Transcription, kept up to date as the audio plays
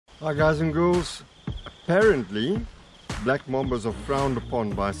Hi guys and girls, apparently black mambas are frowned upon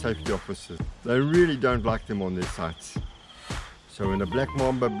by safety officers. They really don't like them on their sites. So when a black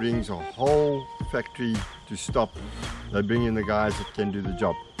mamba brings a whole factory to stop, they bring in the guys that can do the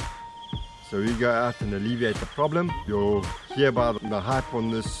job. So we go out and alleviate the problem. You'll hear about the hype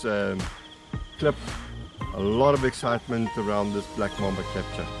on this clip. A lot of excitement around this black mamba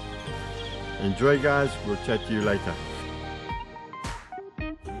capture. Enjoy guys, we'll chat to you later.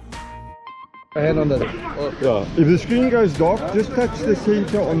 Hand on the Yeah, if the screen goes dark, just touch the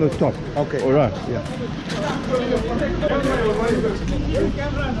center on the top. Okay. All right. Yeah.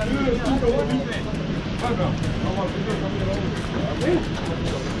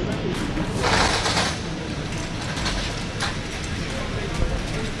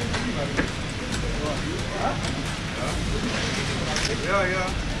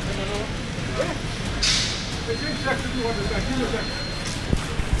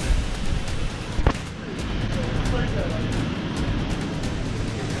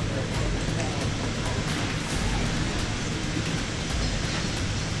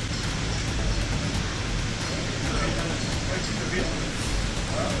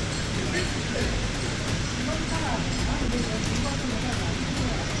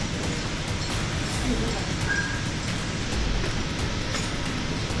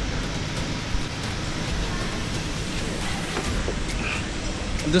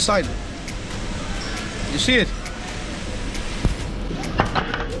 This side. You see it?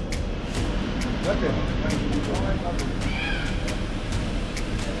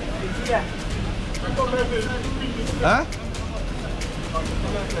 Huh?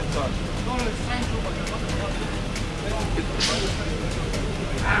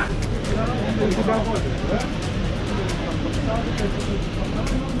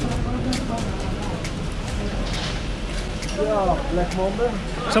 Yeah, black mamba.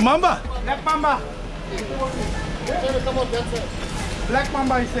 It's a mamba. Black mamba. Black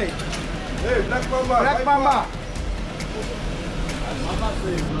mamba, he say. Hey, black mamba. Black mamba.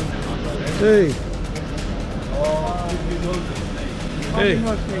 Hey. Hey.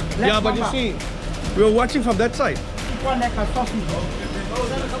 Black Yeah, but you mamba. see, we were watching from that side. One like a sausage.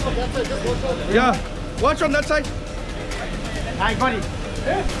 Yeah. Watch on that side. I got it.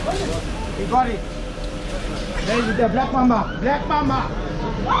 He got it. There is the black mamba. Black mamba.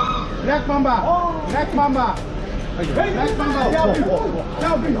 Black mamba. Black mamba. Black mamba.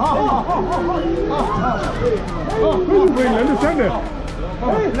 Tell me.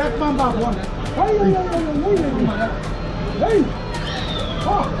 Black mamba one.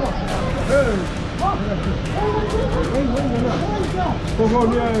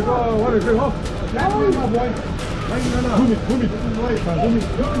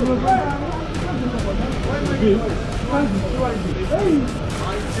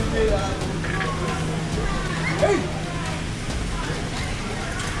 Hey.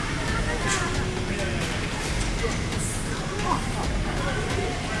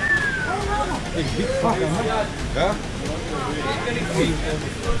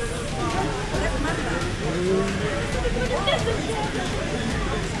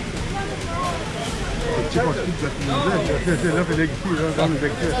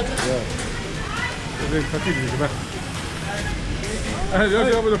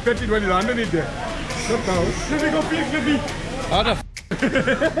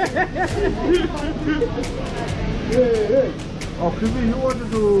 Oh, Cliffy, you wanted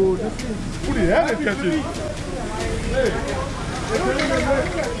to just put your hand and catch it.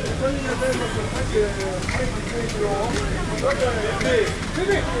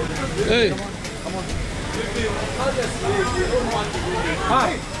 Hey. Hi.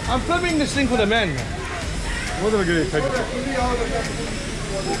 I'm filming this thing for the man. What are we going to take?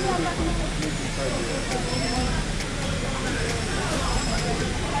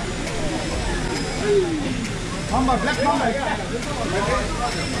 Mamba, black mamba.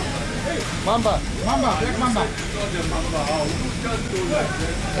 Mamba. Mamba, black mamba.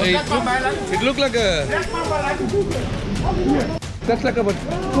 Hey, it looked like a... Black mamba like. That's like about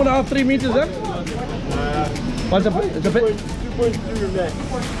 2.5, 3 meters, huh? What's a bit? It's a bit. 2.2 max.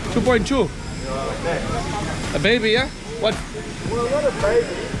 2.2. A baby, yeah? What? Well, not a baby,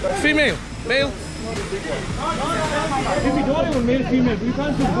 but Female? Male? If you don't even male female, you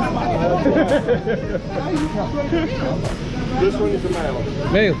can't do this one is a male.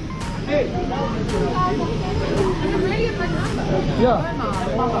 Male. Yeah.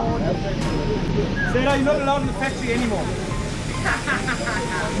 Sarah, you're not allowed in the factory anymore.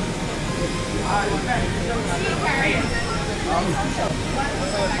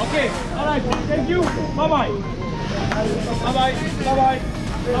 Okay, alright, thank you. Bye bye. Bye bye. Bye bye.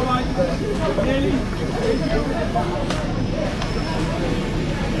 I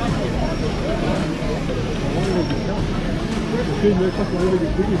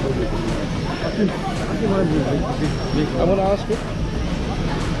want to ask you.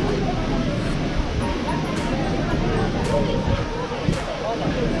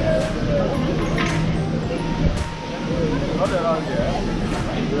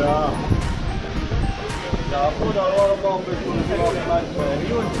 Yeah. Yeah, I put a lot of bombs in the match.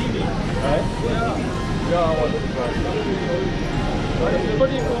 You on TV? Right? Yeah. Yeah, I want to try.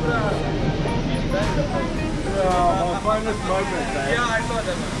 Yeah, my finest moment, man. Yeah, I saw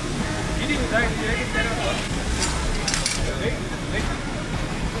that one. He didn't die, he didn't get up.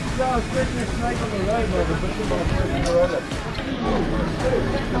 Yeah, I was getting a snake on the road, but the bit of my friend Corona.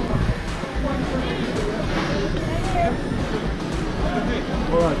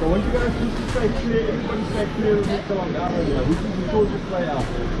 Alright, so I want you guys to stay clear, everybody stay clear of this along down here. We can control this way out.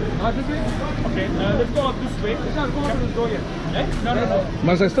 This way? Okay, let's go up this way. Let's not go over the door yet. Eh? No, no, no.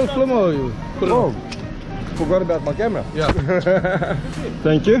 Maar zij still filmen or you put it on? Forgot about my camera. Yeah.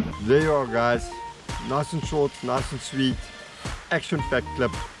 Thank you. There you are, guys. Nice and short, nice and sweet. Action-packed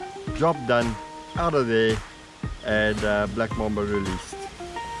clip. Job done. Out of there. And Black Mamba released.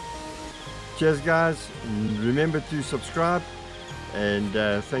 Cheers, guys. Remember to subscribe. And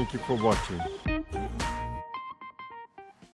thank you for watching.